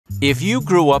If you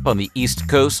grew up on the East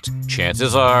Coast,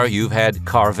 chances are you've had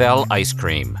Carvel ice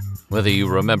cream. Whether you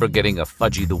remember getting a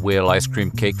Fudgie the Whale ice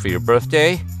cream cake for your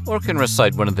birthday, or can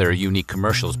recite one of their unique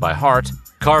commercials by heart,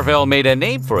 Carvel made a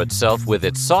name for itself with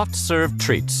its soft-serve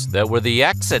treats that were the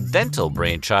accidental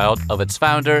brainchild of its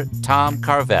founder, Tom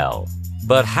Carvel.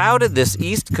 But how did this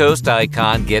East Coast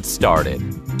icon get started?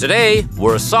 Today,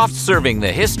 we're soft-serving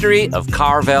the history of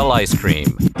Carvel ice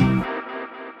cream.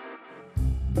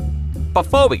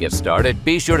 Before we get started,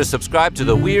 be sure to subscribe to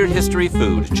the Weird History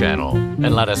Food channel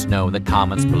and let us know in the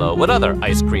comments below what other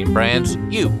ice cream brands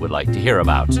you would like to hear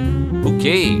about.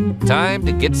 Okay, time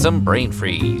to get some brain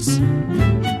freeze.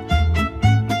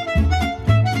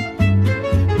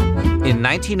 In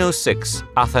 1906,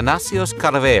 Athanasios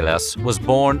Karvelas was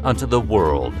born unto the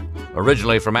world.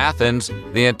 Originally from Athens,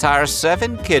 the entire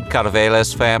 7-kid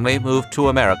Karvelas family moved to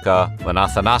America when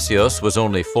Athanasios was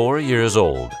only 4 years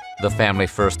old. The family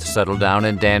first settled down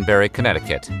in Danbury,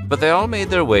 Connecticut, but they all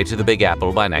made their way to the Big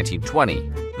Apple by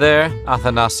 1920. There,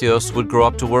 Athanasios would grow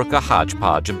up to work a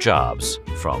hodgepodge of jobs,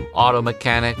 from auto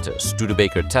mechanic to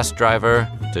Studebaker test driver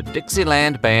to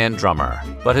Dixieland band drummer.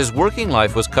 But his working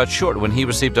life was cut short when he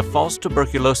received a false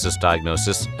tuberculosis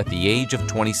diagnosis at the age of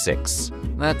 26.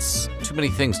 That's too many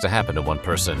things to happen to one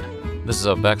person. This is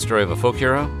a backstory of a folk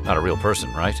hero, not a real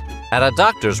person, right? At a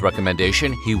doctor's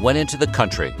recommendation, he went into the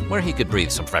country, where he could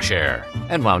breathe some fresh air,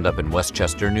 and wound up in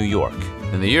Westchester, New York.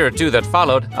 In the year or two that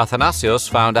followed, Athanasios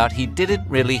found out he didn't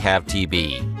really have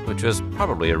TB, which was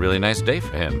probably a really nice day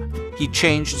for him. He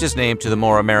changed his name to the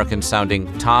more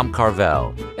American-sounding Tom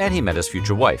Carvel, and he met his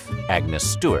future wife, Agnes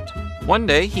Stewart. One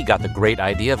day, he got the great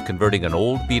idea of converting an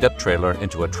old beat-up trailer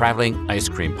into a traveling ice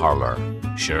cream parlor.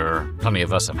 Sure, plenty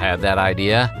of us have had that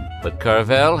idea, but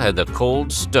Carvel had the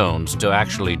cold stones to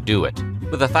actually do it.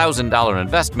 With a $1,000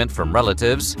 investment from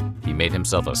relatives, he made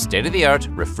himself a state-of-the-art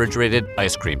refrigerated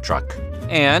ice cream truck.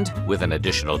 And with an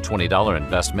additional $20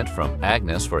 investment from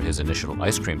Agnes for his initial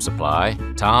ice cream supply,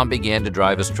 Tom began to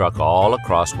drive his truck all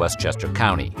across Westchester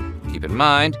County. Keep in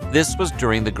mind, this was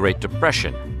during the Great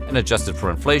Depression, and adjusted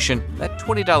for inflation, that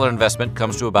 $20 investment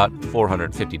comes to about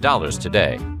 $450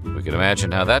 today. We can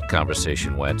imagine how that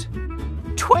conversation went.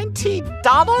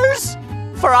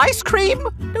 $20 for ice cream?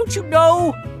 Don't you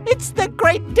know? It's the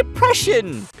Great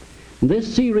Depression.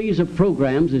 This series of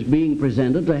programs is being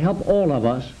presented to help all of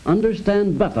us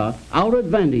understand better our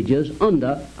advantages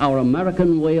under our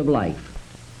American way of life.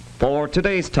 For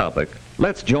today's topic,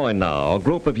 let's join now a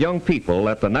group of young people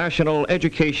at the National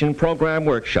Education Program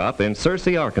Workshop in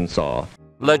Searcy, Arkansas.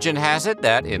 Legend has it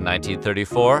that in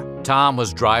 1934, Tom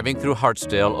was driving through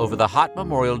Hartsdale over the hot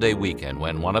Memorial Day weekend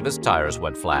when one of his tires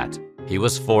went flat. He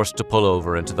was forced to pull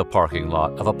over into the parking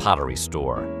lot of a pottery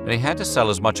store, and he had to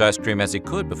sell as much ice cream as he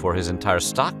could before his entire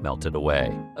stock melted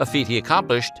away, a feat he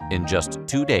accomplished in just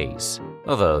 2 days,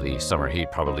 although the summer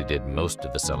heat probably did most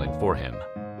of the selling for him.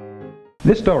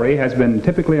 This story has been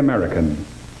typically American,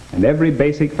 and every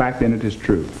basic fact in it is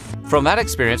true. From that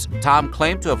experience, Tom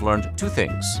claimed to have learned 2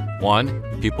 things.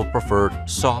 1, people preferred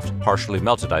soft, partially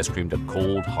melted ice cream to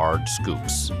cold, hard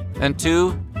scoops. And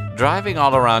 2, driving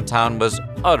all around town was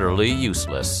utterly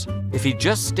useless. If he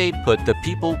just stayed put, the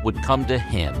people would come to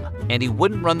him, and he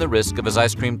wouldn't run the risk of his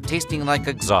ice cream tasting like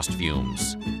exhaust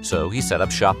fumes. So he set up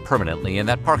shop permanently in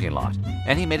that parking lot,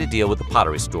 and he made a deal with the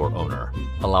pottery store owner,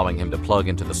 allowing him to plug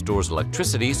into the store's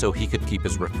electricity so he could keep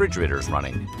his refrigerators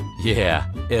running.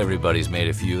 Yeah, everybody's made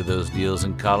a few of those deals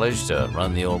in college to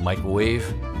run the old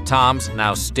microwave. Tom's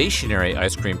now stationary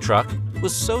ice cream truck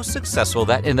was so successful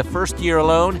that in the first year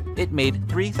alone, it made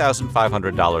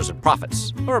 $3,500 in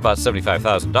profits, or about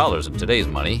 $75,000 in today's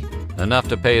money, enough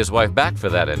to pay his wife back for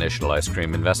that initial ice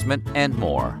cream investment and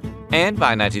more. And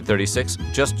by 1936,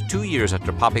 just 2 years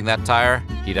after popping that tire,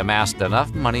 he'd amassed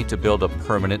enough money to build a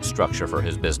permanent structure for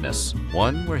his business,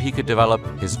 one where he could develop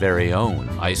his very own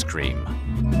ice cream.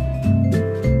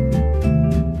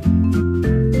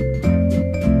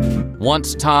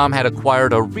 Once Tom had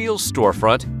acquired a real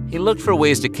storefront, he looked for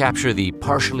ways to capture the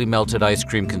partially melted ice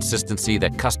cream consistency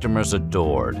that customers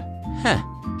adored.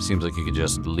 Seems like you could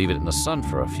just leave it in the sun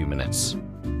for a few minutes.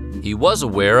 He was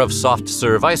aware of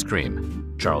soft-serve ice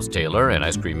cream. Charles Taylor, an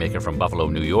ice cream maker from Buffalo,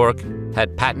 New York,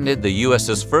 had patented the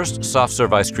U.S.'s first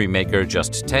soft-serve ice cream maker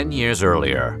just 10 years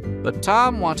earlier. But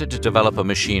Tom wanted to develop a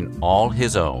machine all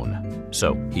his own.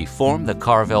 So he formed the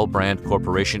Carvel Brand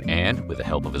Corporation and, with the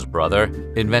help of his brother,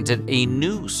 invented a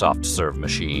new soft-serve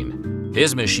machine.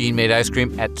 His machine made ice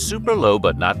cream at super low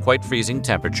but not quite freezing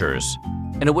temperatures,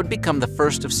 and it would become the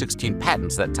first of 16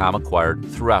 patents that Tom acquired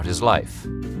throughout his life.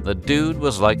 The dude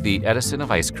was like the Edison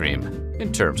of ice cream,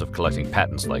 in terms of collecting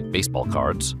patents like baseball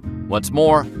cards. What's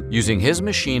more, using his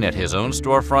machine at his own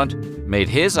storefront made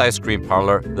his ice cream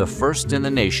parlor the first in the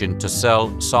nation to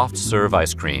sell soft-serve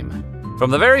ice cream.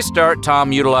 From the very start,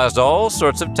 Tom utilized all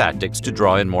sorts of tactics to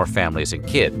draw in more families and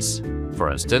kids. For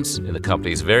instance, in the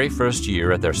company's very first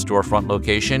year at their storefront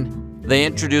location, they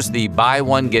introduced the buy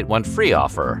one, get one free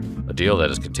offer, a deal that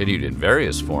has continued in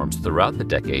various forms throughout the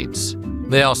decades.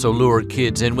 They also lured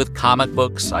kids in with comic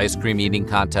books, ice cream eating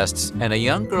contests, and a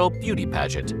young girl beauty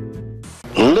pageant.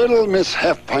 Little Miss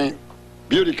Half Pint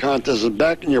Beauty Contest is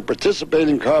back in your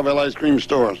participating Carvel ice cream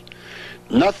stores.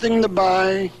 Nothing to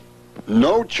buy,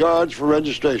 no charge for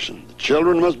registration. The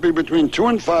children must be between 2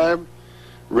 and 5,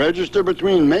 register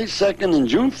between May 2nd and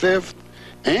June 5th,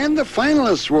 and the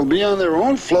finalists will be on their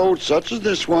own float, such as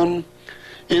this one,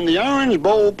 in the Orange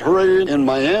Bowl Parade in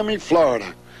Miami,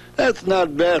 Florida. That's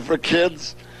not bad for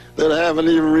kids that haven't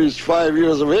even reached 5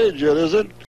 years of age yet, is it?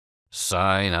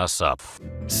 Sign us up.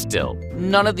 Still,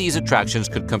 none of these attractions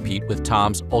could compete with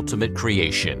Tom's ultimate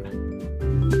creation.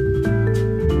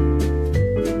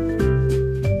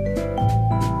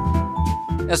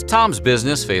 As Tom's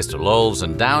business faced lulls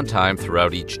and downtime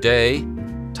throughout each day,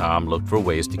 Tom looked for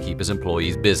ways to keep his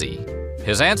employees busy.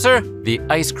 His answer? The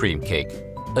ice cream cake,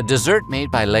 a dessert made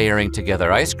by layering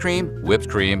together ice cream, whipped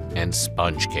cream, and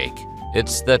sponge cake.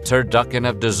 It's the turducken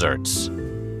of desserts.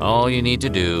 All you need to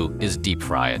do is deep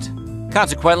fry it.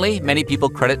 Consequently, many people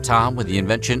credit Tom with the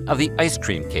invention of the ice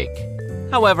cream cake.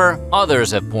 However,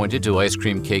 others have pointed to ice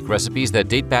cream cake recipes that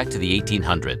date back to the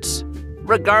 1800s.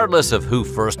 Regardless of who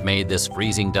first made this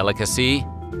freezing delicacy,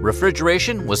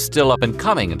 refrigeration was still up and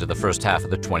coming into the first half of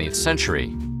the 20th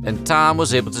century, and Tom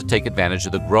was able to take advantage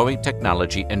of the growing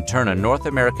technology and turn a North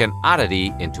American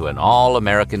oddity into an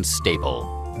all-American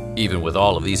staple. Even with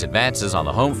all of these advances on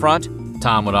the home front,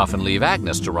 Tom would often leave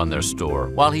Agnes to run their store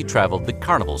while he traveled the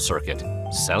carnival circuit,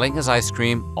 selling his ice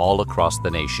cream all across the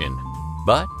nation.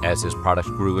 But as his product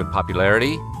grew in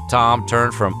popularity, Tom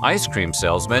turned from ice cream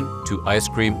salesman to ice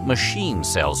cream machine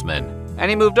salesman, and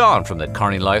he moved on from the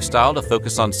carny lifestyle to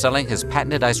focus on selling his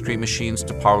patented ice cream machines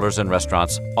to parlors and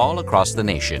restaurants all across the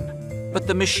nation. But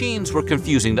the machines were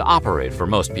confusing to operate for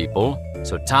most people,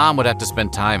 so Tom would have to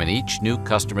spend time in each new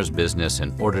customer's business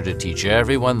in order to teach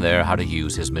everyone there how to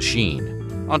use his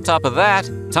machine. On top of that,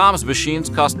 Tom's machines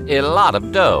cost a lot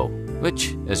of dough,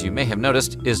 which, as you may have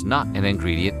noticed, is not an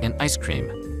ingredient in ice cream.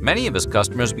 Many of his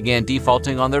customers began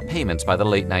defaulting on their payments by the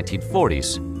late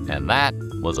 1940s, and that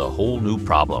was a whole new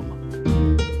problem.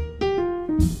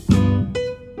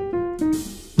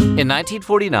 In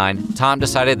 1949, Tom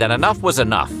decided that enough was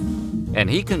enough, and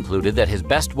he concluded that his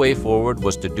best way forward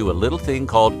was to do a little thing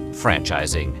called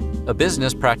franchising, a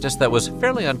business practice that was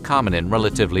fairly uncommon and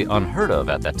relatively unheard of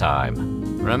at that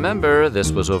time. Remember,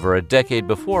 this was over a decade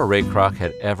before Ray Kroc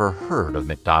had ever heard of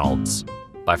McDonald's.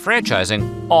 By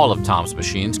franchising, all of Tom's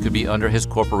machines could be under his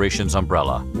corporation's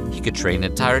umbrella. He could train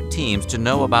entire teams to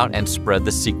know about and spread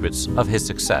the secrets of his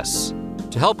success.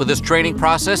 To help with this training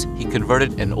process, he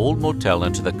converted an old motel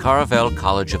into the Carvel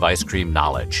College of Ice Cream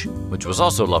Knowledge, which was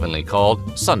also lovingly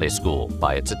called Sunday School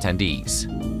by its attendees.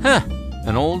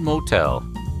 An old motel.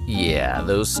 Yeah,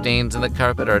 those stains in the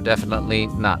carpet are definitely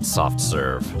not soft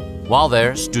serve. While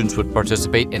there, students would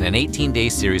participate in an 18-day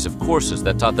series of courses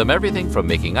that taught them everything from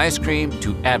making ice cream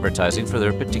to advertising for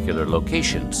their particular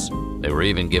locations. They were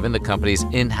even given the company's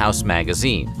in-house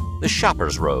magazine, The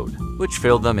Shopper's Road, which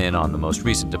filled them in on the most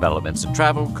recent developments in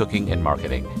travel, cooking, and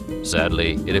marketing.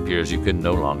 Sadly, it appears you can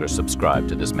no longer subscribe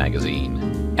to this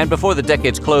magazine. And before the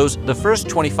decade's close, the first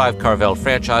 25 Carvel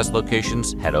franchise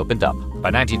locations had opened up. By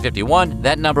 1951,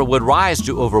 that number would rise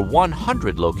to over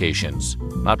 100 locations.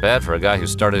 Not bad for a guy who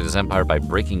started his empire by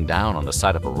breaking down on the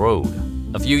side of a road.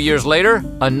 A few years later,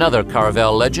 another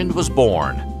Carvel legend was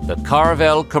born, the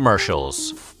Carvel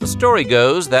commercials. The story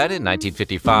goes that in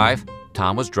 1955,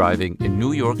 Tom was driving in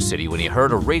New York City when he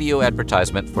heard a radio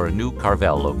advertisement for a new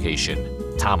Carvel location.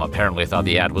 Tom apparently thought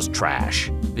the ad was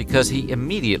trash, because he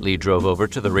immediately drove over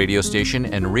to the radio station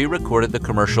and re-recorded the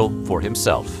commercial for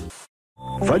himself.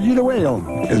 Fudgie the Whale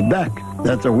is back.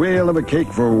 That's a whale of a cake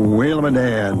for a whale of a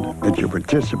dad at your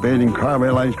participating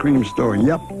Carvel ice cream store.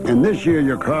 Yep, and this year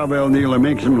your Carvel dealer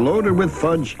makes them loaded with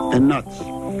fudge and nuts.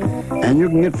 And you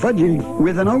can get Fudgie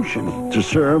with an ocean to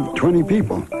serve 20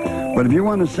 people. But if you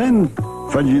want to send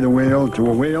Fudgie the Whale to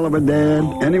a whale of a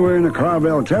dad anywhere in the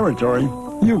Carvel territory,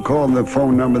 you call the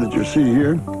phone number that you see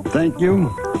here. Thank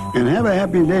you, and have a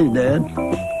happy day, Dad.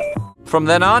 From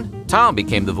then on, Tom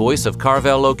became the voice of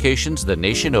Carvel locations the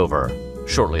nation over.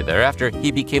 Shortly thereafter,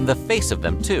 he became the face of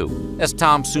them too, as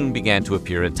Tom soon began to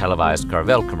appear in televised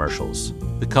Carvel commercials.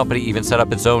 The company even set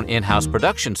up its own in-house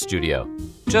production studio,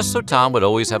 just so Tom would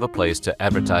always have a place to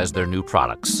advertise their new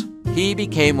products. he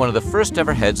became one of the first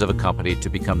ever heads of a company to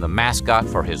become the mascot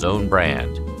for his own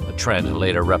brand, a trend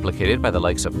later replicated by the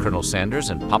likes of Colonel Sanders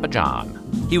and Papa John.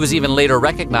 He was even later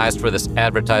recognized for this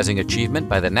advertising achievement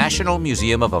by the National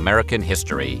Museum of American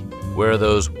History, where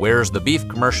those "Where's the Beef"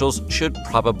 commercials should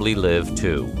probably live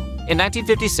too. In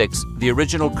 1956, the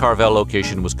original Carvel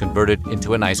location was converted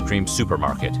into an ice cream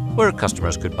supermarket, where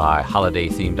customers could buy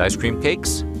holiday-themed ice cream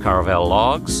cakes, Carvel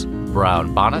logs,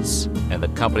 brown bonnets, and the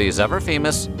company's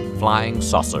ever-famous flying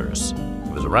saucers.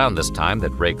 It was around this time that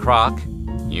Ray Kroc,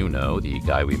 you know, the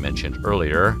guy we mentioned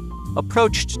earlier,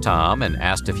 approached Tom and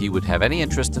asked if he would have any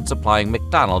interest in supplying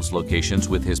McDonald's locations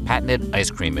with his patented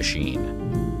ice cream machine.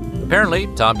 Apparently,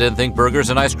 Tom didn't think burgers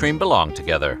and ice cream belonged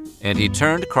together, and he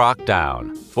turned Kroc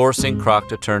down, forcing Kroc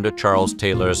to turn to Charles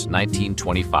Taylor's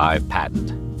 1925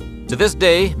 patent. To this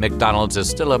day, McDonald's is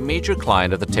still a major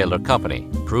client of the Taylor Company,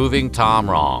 proving Tom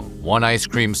wrong, one ice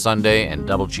cream sundae and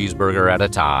double cheeseburger at a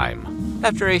time.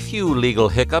 After a few legal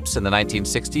hiccups in the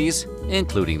 1960s,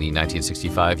 including the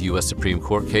 1965 U.S. Supreme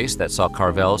Court case that saw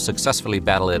Carvel successfully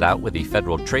battle it out with the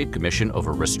Federal Trade Commission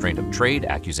over restraint of trade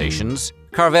accusations,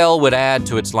 Carvel would add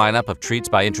to its lineup of treats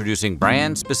by introducing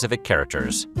brand-specific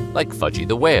characters, like Fudgie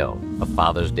the Whale, a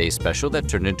Father's Day special that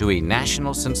turned into a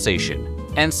national sensation,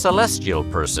 and Celestial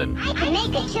Person. I can make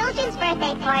a children's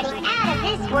birthday party out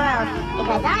of this world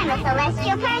because I'm a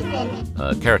celestial person.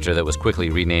 A character that was quickly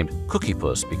renamed Cookie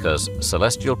Puss because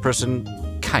Celestial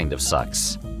Person kind of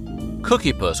sucks.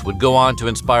 Cookie Puss would go on to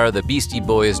inspire the Beastie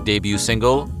Boys' debut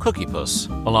single, Cookie Puss,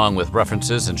 along with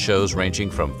references in shows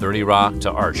ranging from 30 Rock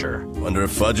to Archer. Wonder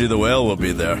if Fudgie the Whale will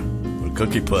be there with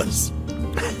Cookie Puss.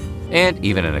 And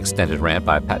even an extended rant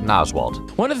by Patton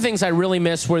Oswalt. One of the things I really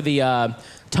miss were the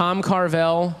Tom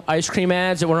Carvel ice cream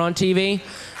ads that were on TV.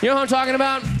 You know what I'm talking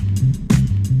about?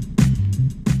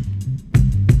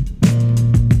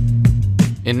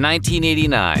 In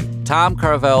 1989, Tom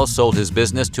Carvel sold his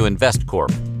business to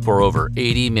InvestCorp for over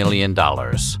 $80 million.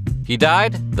 He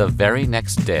died the very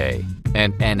next day,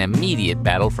 and an immediate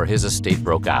battle for his estate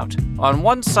broke out. On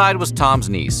one side was Tom's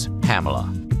niece,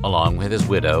 Pamela, along with his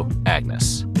widow,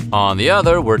 Agnes. On the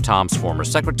other were Tom's former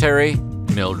secretary,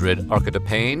 Mildred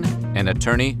Arquette-Payne, and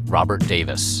attorney Robert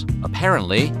Davis.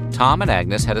 Apparently, Tom and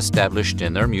Agnes had established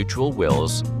in their mutual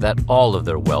wills that all of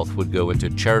their wealth would go into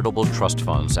charitable trust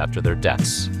funds after their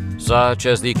deaths, such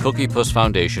as the Cookie Puss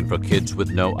Foundation for Kids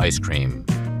with No Ice Cream.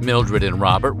 Mildred and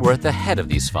Robert were at the head of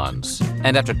these funds,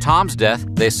 and after Tom's death,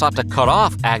 they sought to cut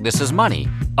off Agnes's money,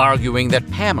 arguing that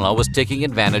Pamela was taking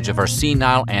advantage of her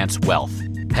senile aunt's wealth.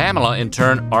 Pamela, in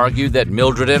turn, argued that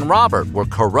Mildred and Robert were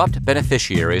corrupt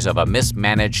beneficiaries of a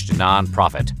mismanaged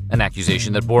nonprofit, an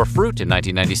accusation that bore fruit in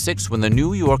 1996 when the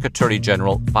New York Attorney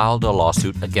General filed a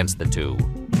lawsuit against the two.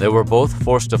 They were both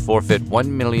forced to forfeit $1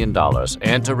 million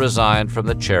and to resign from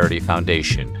the charity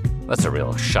foundation. That's a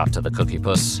real shot to the Cookie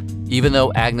Puss. Even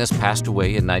though Agnes passed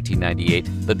away in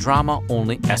 1998, the drama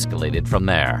only escalated from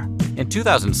there. In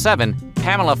 2007,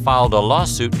 Pamela filed a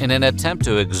lawsuit in an attempt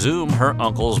to exhume her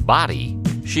uncle's body.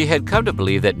 She had come to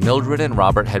believe that Mildred and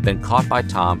Robert had been caught by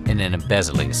Tom in an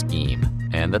embezzling scheme,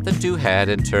 and that the two had,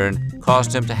 in turn,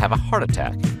 caused him to have a heart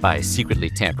attack by secretly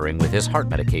tampering with his heart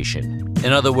medication.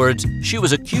 In other words, she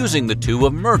was accusing the two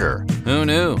of murder. Who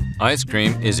knew? Ice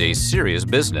cream is a serious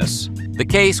business. The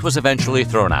case was eventually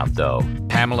thrown out, though.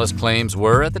 Pamela's claims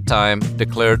were, at the time,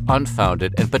 declared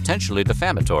unfounded and potentially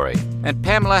defamatory, and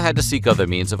Pamela had to seek other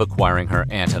means of acquiring her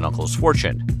aunt and uncle's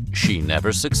fortune. She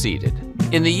never succeeded.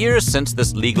 In the years since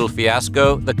this legal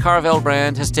fiasco, the Carvel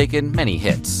brand has taken many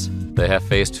hits. They have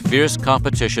faced fierce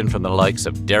competition from the likes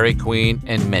of Dairy Queen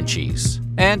and Menchie's.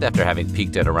 And after having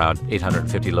peaked at around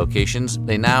 850 locations,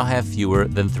 they now have fewer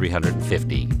than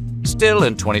 350. Still,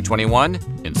 in 2021,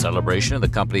 in celebration of the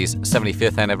company's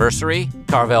 75th anniversary,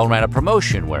 Carvel ran a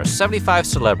promotion where 75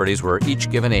 celebrities were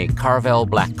each given a Carvel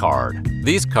Black Card.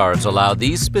 These cards allow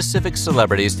these specific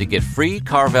celebrities to get free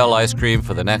Carvel ice cream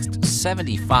for the next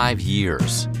 75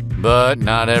 years. But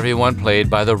not everyone played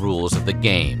by the rules of the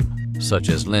game, such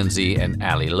as Lindsay and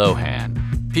Ali Lohan.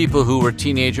 People who were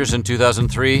teenagers in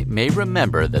 2003 may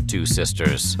remember the two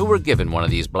sisters who were given one of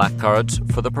these black cards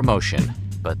for the promotion.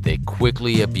 But they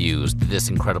quickly abused this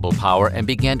incredible power and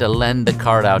began to lend the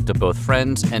card out to both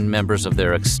friends and members of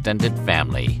their extended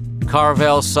family.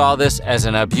 Carvel saw this as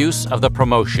an abuse of the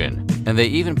promotion, and they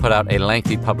even put out a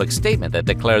lengthy public statement that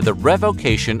declared the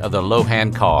revocation of the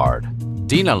Lohan card.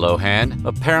 Dina Lohan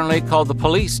apparently called the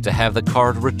police to have the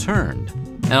card returned.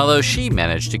 And although she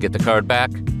managed to get the card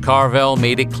back, Carvel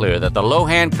made it clear that the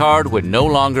Lohan card would no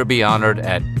longer be honored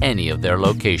at any of their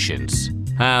locations.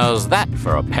 How's that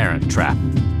for a parent trap?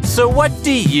 So what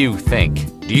do you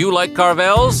think? Do you like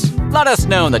Carvels? Let us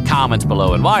know in the comments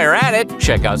below, and while you're at it,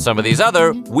 check out some of these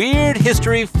other weird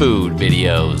history food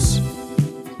videos.